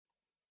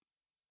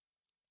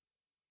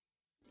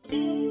The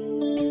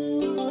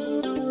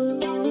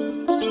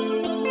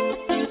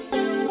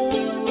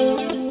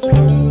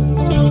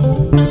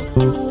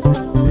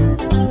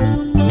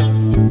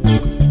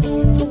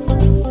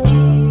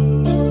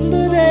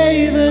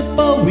day that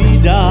Bowie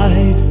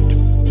died,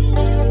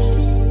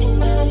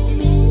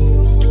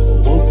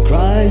 woke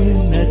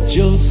crying at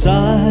your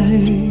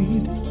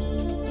side.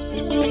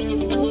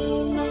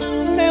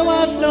 There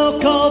was no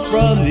call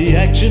from the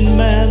action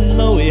man,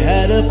 though he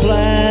had a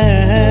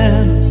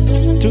plan.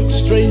 Took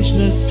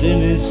strangeness in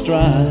his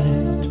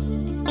stride.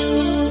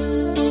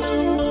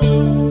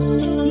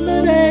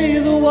 The day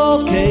the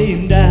wall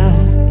came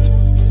down,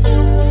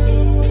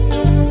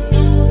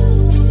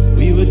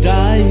 we were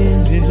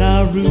dying in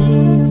our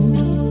room.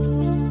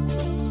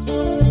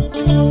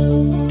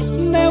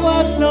 There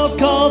was no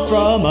call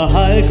from a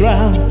higher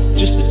ground,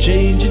 just a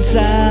change in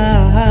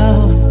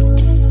sound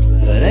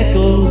that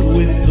echoed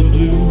with the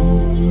blues.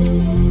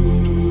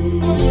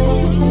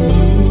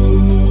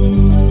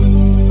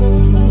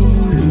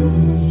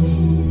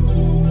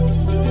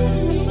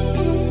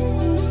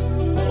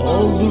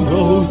 All the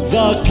roads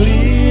are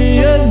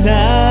clear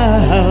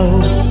now.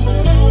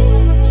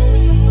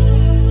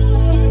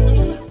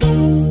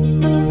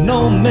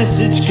 No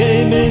message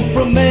came in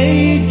from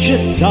Major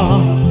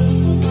Tom,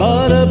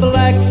 but a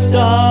black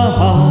star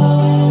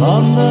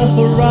on the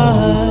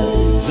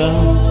horizon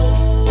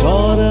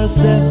taught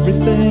us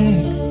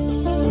everything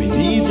we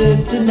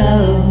needed to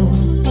know.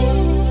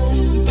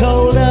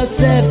 Told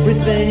us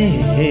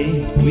everything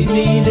we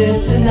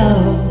needed to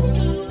know.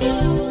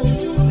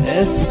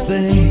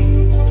 Everything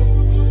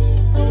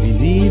we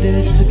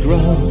needed to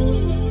grow,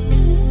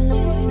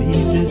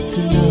 needed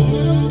to know,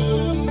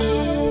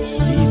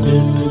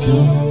 needed to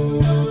know.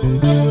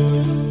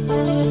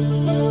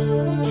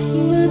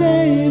 The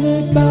day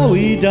that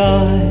Bowie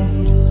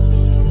died,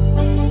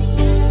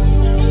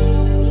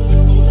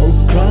 oh,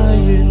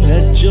 crying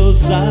at your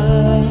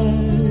side.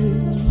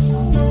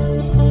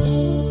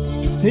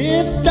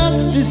 If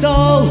dust is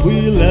all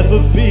we'll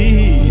ever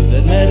be,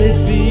 then let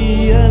it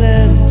be an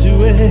end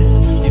to it.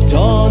 You've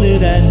torn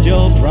it and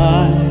your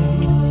pride.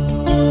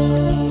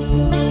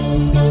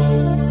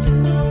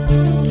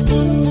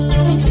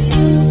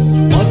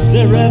 Was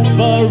there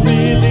ever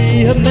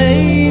really a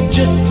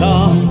Major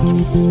Tom,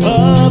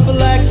 a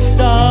black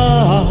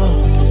star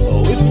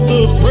with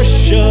the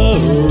pressure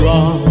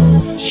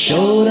on?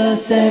 Showed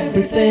us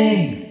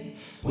everything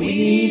we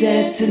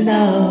needed to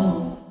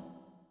know.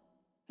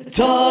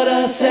 Taught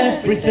us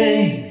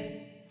everything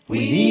we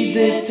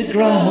needed to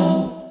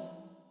grow.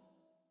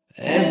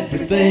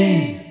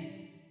 Everything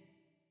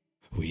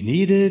we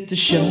needed to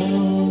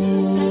show.